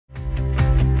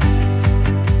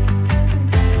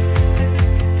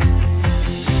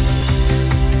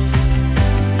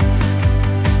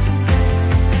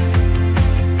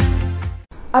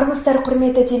Армысыздар,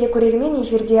 құрметті телекөрермен,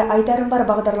 эфирде Айтарым бар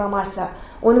бағдарламасы.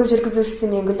 Оның жүргізушісі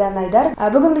мен Гүлдан Айдар.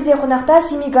 Бүгін бізде қонақта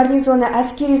Семей гарнизоны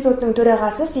әскери сотының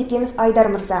төрағасы Секенов Айдар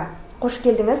мырза. Қош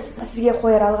келдіңіз. Сізге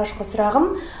қояр алғашқы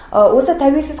сұрағым, осы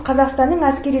тәуелсіз Қазақстанның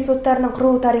әскери соттарының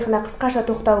құрылу тарихына қысқаша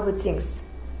тоқталып өтсеңіз.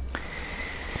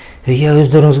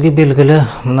 Өздеріңізге белгілі,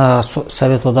 мына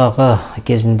Совет одағы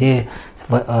кезінде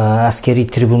әскери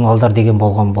трибуналдар деген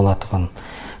болған болатыған.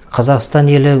 Қазақстан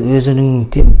елі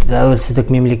өзінің тәуелсіздік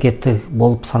мемлекеті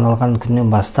болып саналған күннен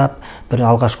бастап, бір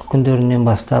алғашқы күндерінен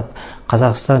бастап,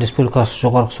 Қазақстан Республикасы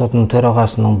жоғарғы сотының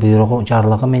төрағасының бұйрығы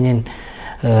жарлығы менен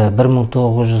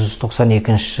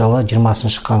 1992 жылы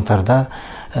 20 қаңтарда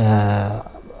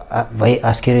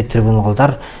әскери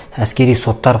трибуналдар, әскери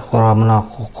соттар құрамына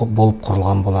болып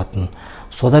құрылған болатын.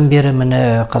 Содан бері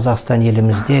міне Қазақстан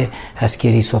елімізде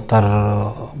әскери соттар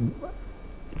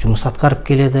жұмыс атқарып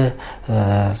келеді,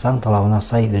 заң талабына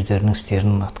сай өздерінің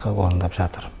істерін орындап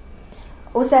жатыр.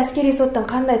 Осы әскери соттың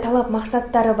қандай талап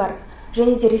мақсаттары бар?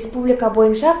 Және де республика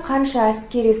бойынша қанша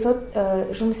әскери сот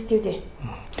жұмыс істеуде?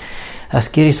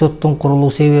 Әскери соттың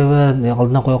құрылу себебі,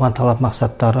 алдына қойған талап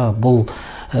мақсаттары бұл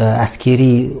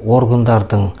әскери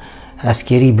органдардың,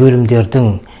 әскери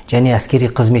бөлімдердің және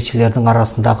әскери қызметшілердің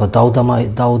арасындағы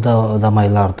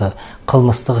даудамайларды,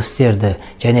 қылмыстық істерді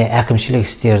және әкімшілік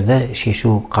істерді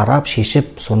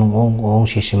шешіп, соның оң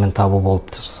шешімін табу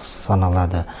болып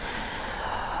саналады.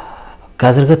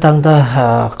 Қазіргі таңда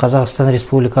Қазақстан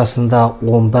Республикасында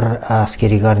 11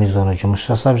 әскери гарнизоны жұмыс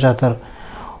жасап жатыр.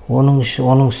 Оның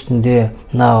үстінде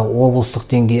облыстық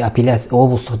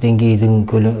деңгейдің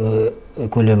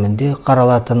көлемінде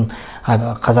қаралатын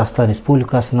Қазақстан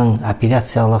Республикасының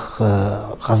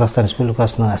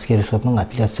әскери сотының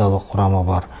апелляциялық құрамы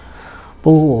бар.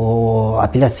 Бұл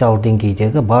апелляциялық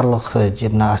деңгейдегі барлық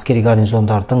әскери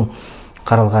гарнизондардың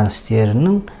қаралған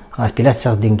істерінің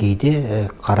апелляциялық деңгейде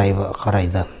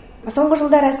қарайды. Соңғы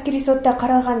жылдар әскери сотта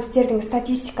қаралған істердің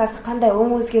статистикасы қандай, оң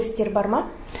өзгерістер бар ма?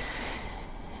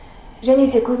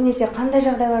 Және де көбінесе қандай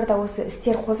жағдайларда осы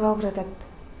істер қозғалып жатады?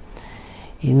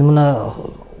 Енді мұна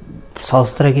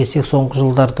салыстыра келсек, соңғы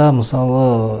жылдарда,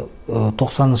 мысалы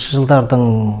 90-шы жылдардың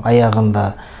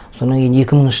аяғында, соның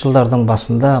 2000-шы жылдардың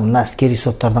басында мұна әскери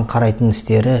соттардың қарайтын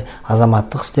істері,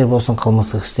 азаматтық істер болсын,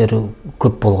 қылмыстық істері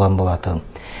көп болған болатын.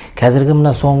 Қазіргі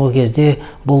мұна соңғы кезде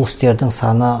бұл істердің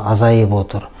саны азайып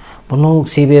отыр. Бұның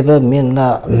себебі мен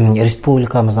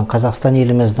республикамыздың, Қазақстан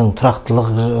еліміздің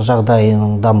тұрақтылық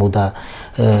жағдайының дамуда,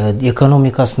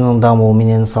 экономикасының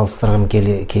дамуымен салыстырғым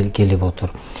келіп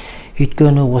отыр.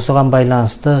 Өйткені осыған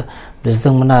байланысты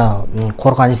біздің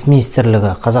қорғаныс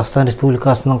министрлігі, Қазақстан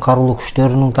Республикасының қарулы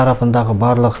күштерінің тарапындағы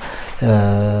барлық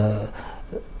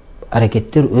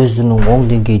әрекеттер өзінің оң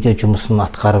деңгейде жұмысын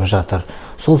атқарып жатыр.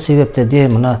 Сол себепті де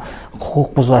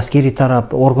құқық бұзу әскери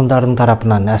органдардың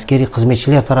тарапынан, әскери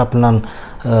қызметшілер тарапынан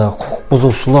құқық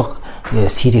бұзушылық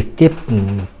сиректеп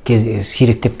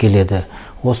келеді.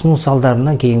 Осының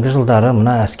салдарынан кейінгі жылдары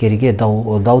әскериге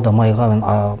дау-дамайға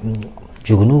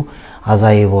жүгіну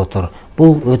азайып отыр.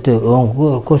 Бұл өте оң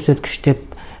көрсеткіш деп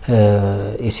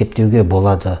есептеуге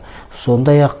болады.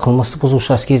 Сондай-ақ қылмыстық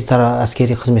бұзушы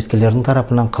әскери қызметкерлердің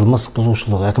тарапынан қылмыстық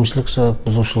бұзушылық, әкімшілік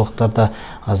бұзушылықтарда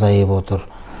азайып отыр.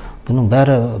 Бұның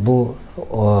бәрі бұл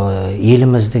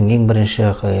еліміздің, ең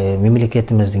бірінші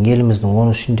мемлекетіміздің, еліміздің,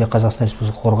 оның ішінде Қазақстан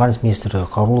Республикасы қорғаныс министрлігі,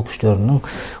 қарулы күштерінің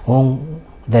оң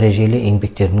дәрежелі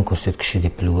еңбектерінің көрсеткіші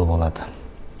деп білуге болады.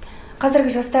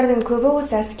 Қазіргі жастардың көбі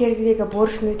осы әскердегі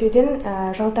борышын өтеуден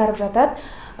жалтарып жатады.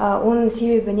 Оның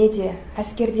себебі неде?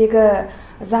 Әскердегі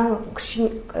заң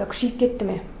күшейіп кетті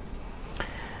ме?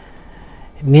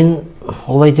 Мен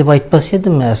олай деп айтпас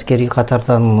едім, әскери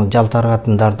қатардан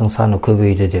жалтарғандардың саны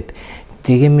көбейді деп.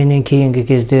 Дегенменен кейінгі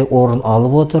кезде орын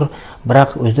алып отыр,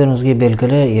 бірақ өздеріңізге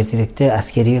белгілі ертеректе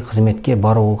әскери қызметке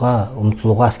баруға,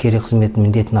 ұмтылуға, әскери қызмет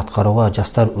міндетін атқаруға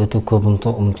жастар өте көп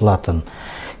ұмтылатын.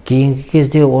 Кейінгі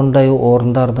кезде ондай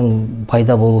орындардың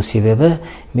пайда болу себебі,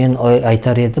 мен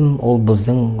айтар едім, ол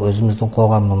біздің өзіміздің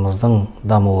қоғамымыздың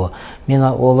дамуы. Мен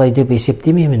олай деп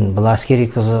есептемеймін, бұл әскери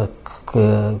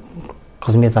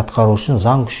қызмет атқару үшін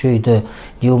заң күшейді,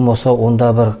 не болмаса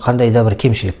онда қандай да бір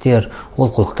кемшіліктер,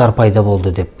 олқылықтар пайда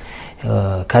болды деп.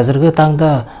 Қазіргі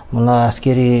таңда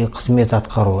әскери қызмет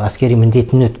атқару, әскери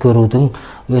міндетін өткерудің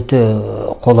өте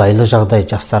қолайлы жағдай,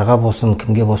 жастарға болсын,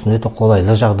 кімге болсын өте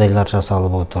қолайлы жағдайлар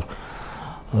жасалып отыр.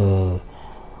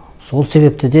 Сол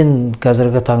себептеден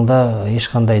қазіргі таңда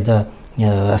ешқандай да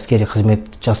әскери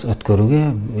қызмет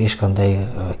өткеруге ешқандай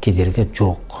кедергі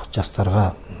жоқ.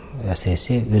 Жастарға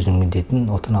әсіресе өзінің міндетін,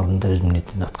 отын алдында өзінің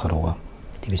міндетін атқаруға.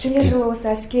 Келер жылы осы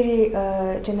әскери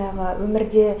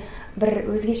өмірде бір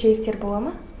өзгешеліктер бола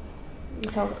ма?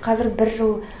 Мысалы, қазір 1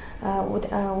 жыл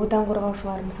отан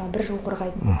қорғаушылар мысалы 1 жыл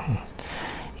қорғайды.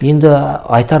 Енді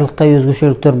айтарлықтай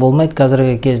өзгешеліктер болмайды.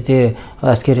 Қазіргі кезде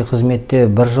әскери қызметте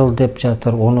 1 жыл деп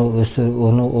жатыр. Оны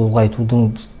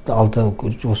ұлғайтудың алды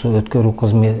осы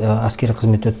әскери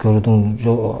қызмет өткерудің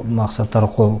мақсаттары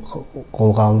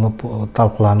қолға алынып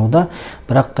талқылануда.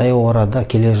 Бірақ таяу арада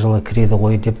келер жылы кіреді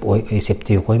ғой деп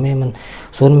есептей қоймаймын.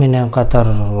 Сонымен қатар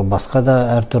басқа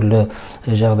да әртүрлі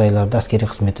жағдайларда әскери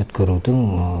қызмет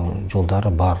өткерудің жолдары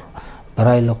бар. 1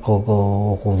 айлық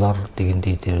оқулар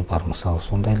дегендей бар, мысалы,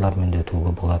 сондайлармен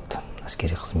өтуге болады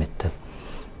әскери қызметті.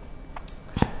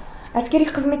 Әскери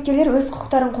қызметкерлер өз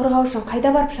құқықтарын қорғау үшін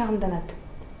қайда барып шағымданады?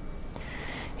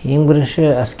 Ең бірінші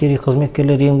әскери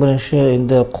қызметкерлер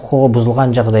енді құқығы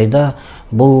бұзылған жағдайда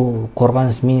бұл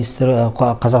қорғаныс министрі,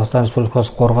 Қазақстан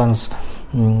Республикасы қорғаныс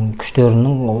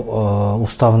күштерінің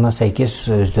уставына сәйкес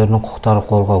өздерінің құқықтары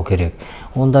қорғау керек.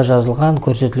 Онда жазылған,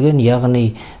 көрсетілген,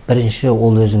 яғни бірінші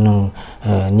ол өзінің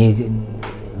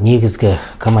негізгі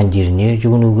командиріне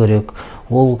жүгіну керек.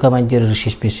 Ол командир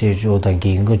шешпесе, одан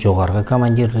кейінгі жоғарғы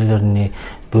командирлеріне,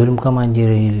 бөлім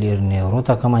командирлеріне,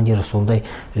 рота командирі сондай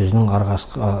өзінің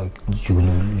арқасына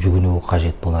жүгіну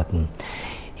қажет болатын.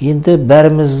 Енді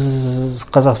бәріміз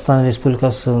Қазақстан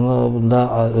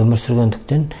Республикасында өмір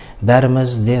сүргендіктен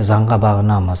бәріміз де заңға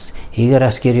бағынамыз. Егер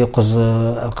әскери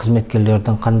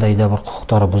қызметкерлердің қандай да бір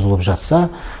құқықтары бұзылып жатса,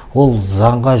 ол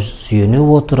заңға сүйене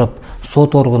отырып,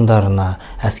 сот органдарына,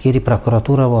 әскери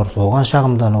прокуратура бар, оған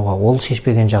шағымдануға, ол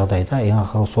шешпеген жағдайда ең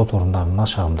ақыры сот органдарына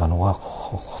шағымдануға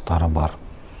құқықтары бар.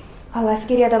 Ал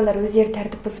әскери адамдар өздері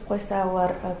тәртіп бұзып қойса,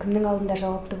 олар кімнің алдында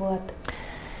жауапты болады?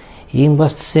 Ең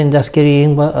бастысы, енді әскери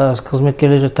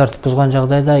қызметкерлер тәртіп бұзған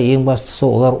жағдайда ең бастысы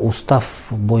олар устав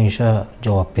бойынша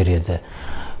жауап береді.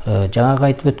 Жаңағы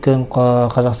айтып өткен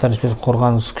Қазақстан Республикасы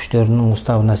қорғаныс күштерінің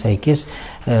уставына сәйкес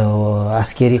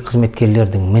әскери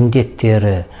қызметкерлердің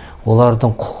міндеттері,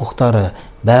 олардың құқықтары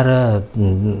бәрі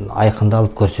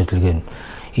айқындалып көрсетілген.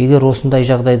 Егер осындай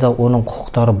жағдайда оның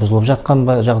құқықтары бұзылып жатқан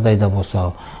жағдайда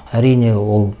болса, әрине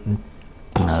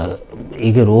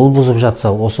егер ол бұзып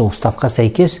жатса, осы уставқа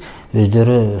сәйкес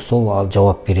өздері сол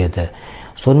жауап береді.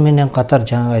 Сонымен қатар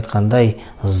жаңа айтқандай,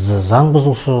 заң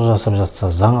бұзушылық жасап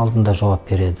жатса, заң алдында жауап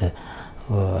береді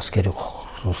әскери құқық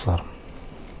бұзушылар.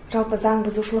 Жалпы заң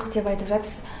бұзушылық деп айтып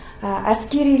жатсыз.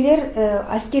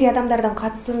 Әскери адамдардан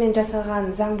қатысумен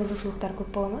жасалған заң бұзушылықтар көп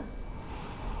бола ма?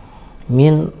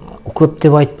 Мен көп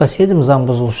деп айтпас едім, заң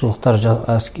бұзушылықтар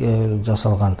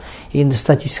жасалған. Енді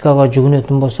статистикаға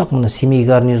жүгінетін болсақ, мына Семей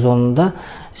гарнизонында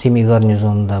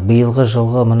биылғы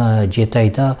жылғы мына 7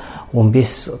 айда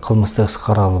 15 қылмыстық іс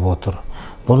қаралып отыр.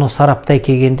 Бұны сараптай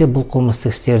келгенде бұл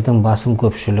қылмыстық істердің басым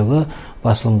көпшілігі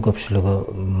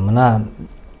мына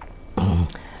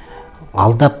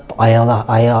алдап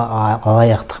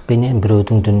алаяқтықпенен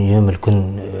біреудің дүние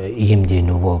мүлкін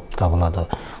иемдену болып табылады.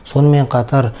 Сонымен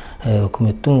қатар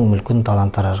үкіметтің мүлкін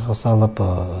талан-таражға салып,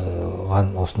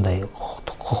 осындай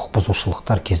құқық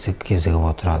бұзушылықтар кезігіп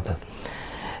отырады.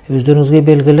 Өздеріңізге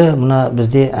белгілі, мына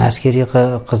бізде әскери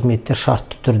қызметтер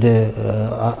шартты түрде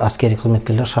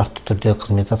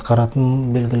қызмет атқаратын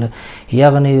белгілі.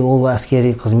 Яғни ол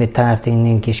әскери қызмет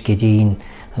таңертеңнен кешке дейін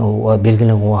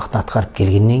белгіленген уақытта атқарып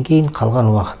келгеннен кейін,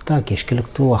 қалған уақытта,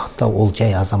 кешкілікті уақытта ол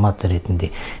жай азамат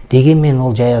ретінде. Дегенмен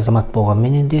ол жай азамат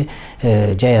болғанменен де,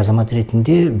 жай азамат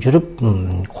ретінде жүріп,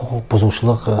 құқық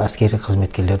бұзушылық әскери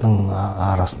қызметкерлердің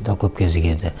арасында көп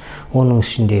кезігеді. Оның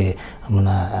ішінде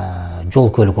мына жол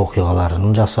көлік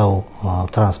оқиғаларын жасау,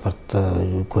 транспорт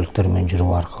көліктермен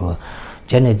жүру арқылы,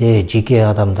 және де жеке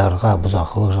адамдарға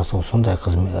бұзақылық жасау, сондай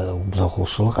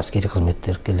бұзақылықшылық әскери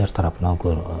қызметкерлер тарапынан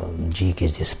жиі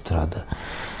кездесіп тұрады.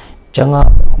 Жаңа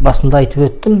басында айтып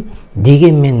өттім,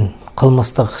 дегенмен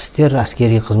қылмыстық істер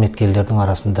әскери қызметкерлердің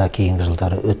арасында кейінгі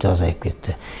жылдары өте азайып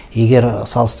кетті. Егер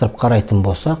салыстырып қарайтын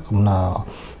болсақ, мына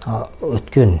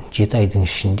өткен 7 айдың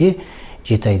ішінде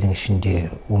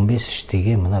 15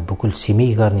 іштегі мына бүкіл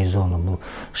Семей гарнизоны, бұл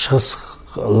шығыс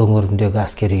өңіріндегі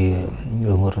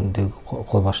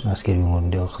қолбасшының әскери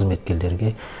өңіріндегі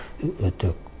қызметкерлерге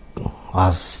өте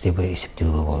аз деп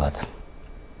есептеуге болады.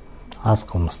 Аз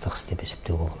қылмыстық іс деп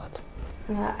есептеуге болады.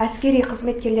 Әскери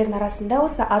қызметкерлердің арасында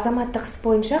осы азаматтық іс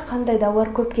бойынша қандай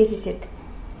даулар көп кездеседі?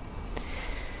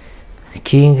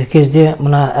 Кейінгі кезде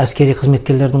мына әскери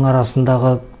қызметкерлердің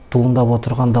арасындағы туындап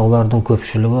отырған даулардың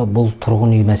көпшілігі бұл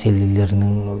тұрғын үй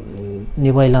мәселелерінің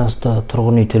не байланысты,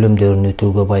 тұрғын үй төлемдерін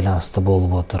өтеуге байланысты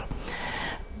болып отыр.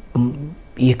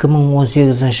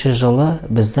 2018 жылы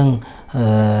біздің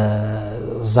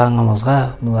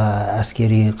заңымызға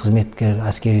әскери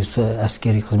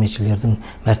қызметшілердің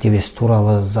мәртебесі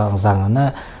туралы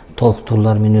заңына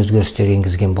толықтырулар мен өзгерістер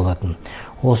енгізген болатын.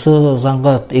 Осы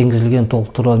заңға енгізілген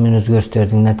толықтырулар мен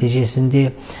өзгерістердің нәтижесінде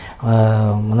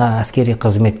мына әскери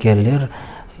қызметкерлер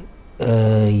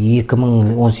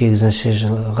 2018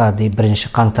 жылға 1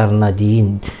 қаңтарына дейін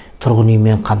тұрғын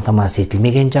үймен қамтамасыз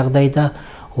етілмеген жағдайда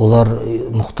олар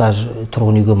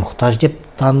тұрғын үйге мұқтаж деп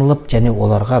танылып, және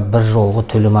оларға бір жолғы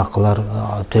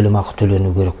төлемақы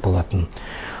төлену керек болатын.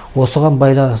 Осыған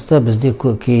байланысты бізде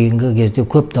кейінгі кезде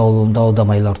көп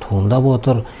дау-дамайлар туындап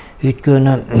отыр.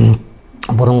 Өйткені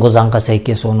бұрынғы заңға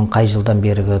сәйкес оның қай жылдан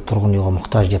бергі тұрғын үйге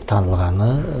мұқтаж деп танылғаны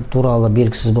туралы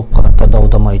белгісіз болып қалады,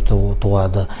 дау-дамай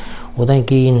туады. Одан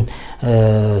кейін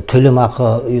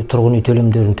тұрғын үй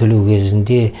төлемдерін төлеу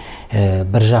кезінде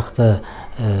бір жақты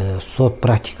сот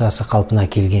практикасы қалпына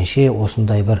келгенше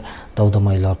осындай бір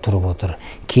дау-дамайлар тұрып отыр.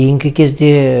 Кейінгі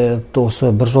кезде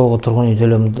осы бір жолғы тұрғын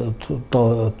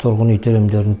үй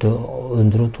төлемдерін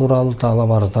өндіру туралы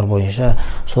талап арыздар бойынша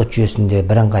сот жүйесінде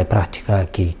бірыңғай практика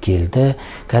келді.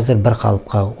 Қазір бір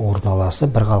қалыпқа орналасып,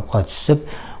 бір қалыпқа түсіп,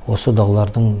 осы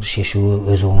даулардың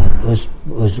шешуі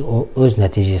өз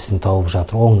нәтижесін тауып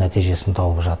жатыр, оң нәтижесін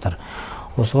тауып жатыр.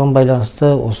 Осыған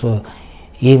байланысты осы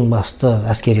ең басты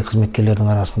әскери қызметкерлердің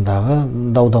арасындағы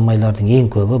дау-дамайлардың ең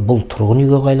көбі бұл тұрғын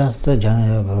үйге байланысты,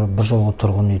 және бір жолғы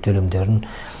тұрғын үй төлемдерін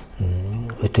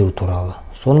өтеу туралы.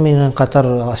 Сонымен қатар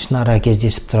ашынара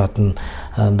кездесіп тұратын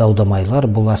дау-дамайлар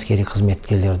бұл әскери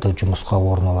қызметкерлерді жұмысқа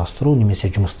орналастыру немесе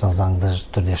жұмыстан заңды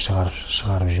түрде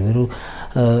шығарып жіберу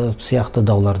сияқты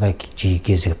дауларда жиі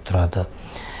кезігіп тұрады.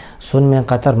 Сонымен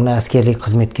қатар мына әскери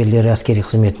қызметкерлер әскери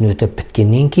қызметін өтеп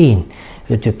біткеннен кейін,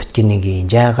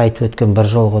 жаңағы айтып өткен бір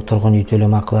жолғы тұрғын үй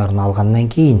төлемақыларын алғаннан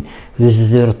кейін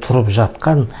өздері тұрып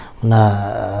жатқан мына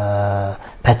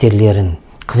пәтерлерін,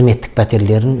 қызметтік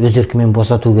пәтерлерін өз еркімен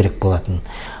босату керек болатын.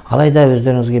 Алайда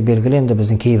өздеріңізге белгілі, енді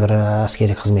біздің кейбір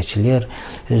әскери қызметшілер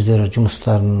өздері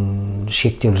жұмыстарын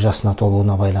шектеулі жасына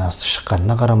толуына байланысты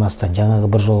шыққанына қарамастан, жаңағы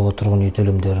бір жолғы тұрғын үй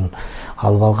төлемдерін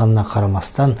алып алғанына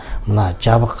қарамастан, мына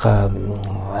жабық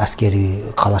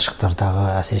әскери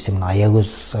қалашықтардағы, әсіресе мына Аягөз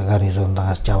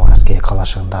гарнизонындағы жабық әскери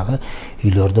қалашығындағы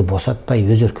үйлерді босатпай,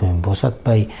 өз еркімен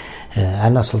босатпай,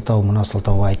 әна сылтау, мына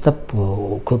сылтау айтып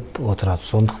көп отырады.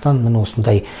 Сондықтан мен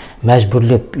осындай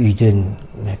мәжбүрлеп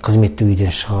қызметті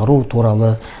үйден шығару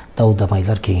туралы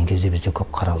дау-дамайлар кейін кезде бізде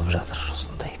көп қаралып жатыр.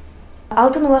 Осындай.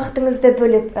 Алтын уақытыңызды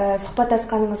бөліп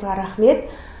сұхбаттасқаныңызға рахмет.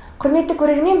 Құрметті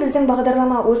көрермен, біздің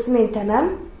бағдарлама осымен тәмам.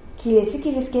 Келесі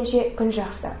кездескенше күн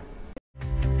жақсы.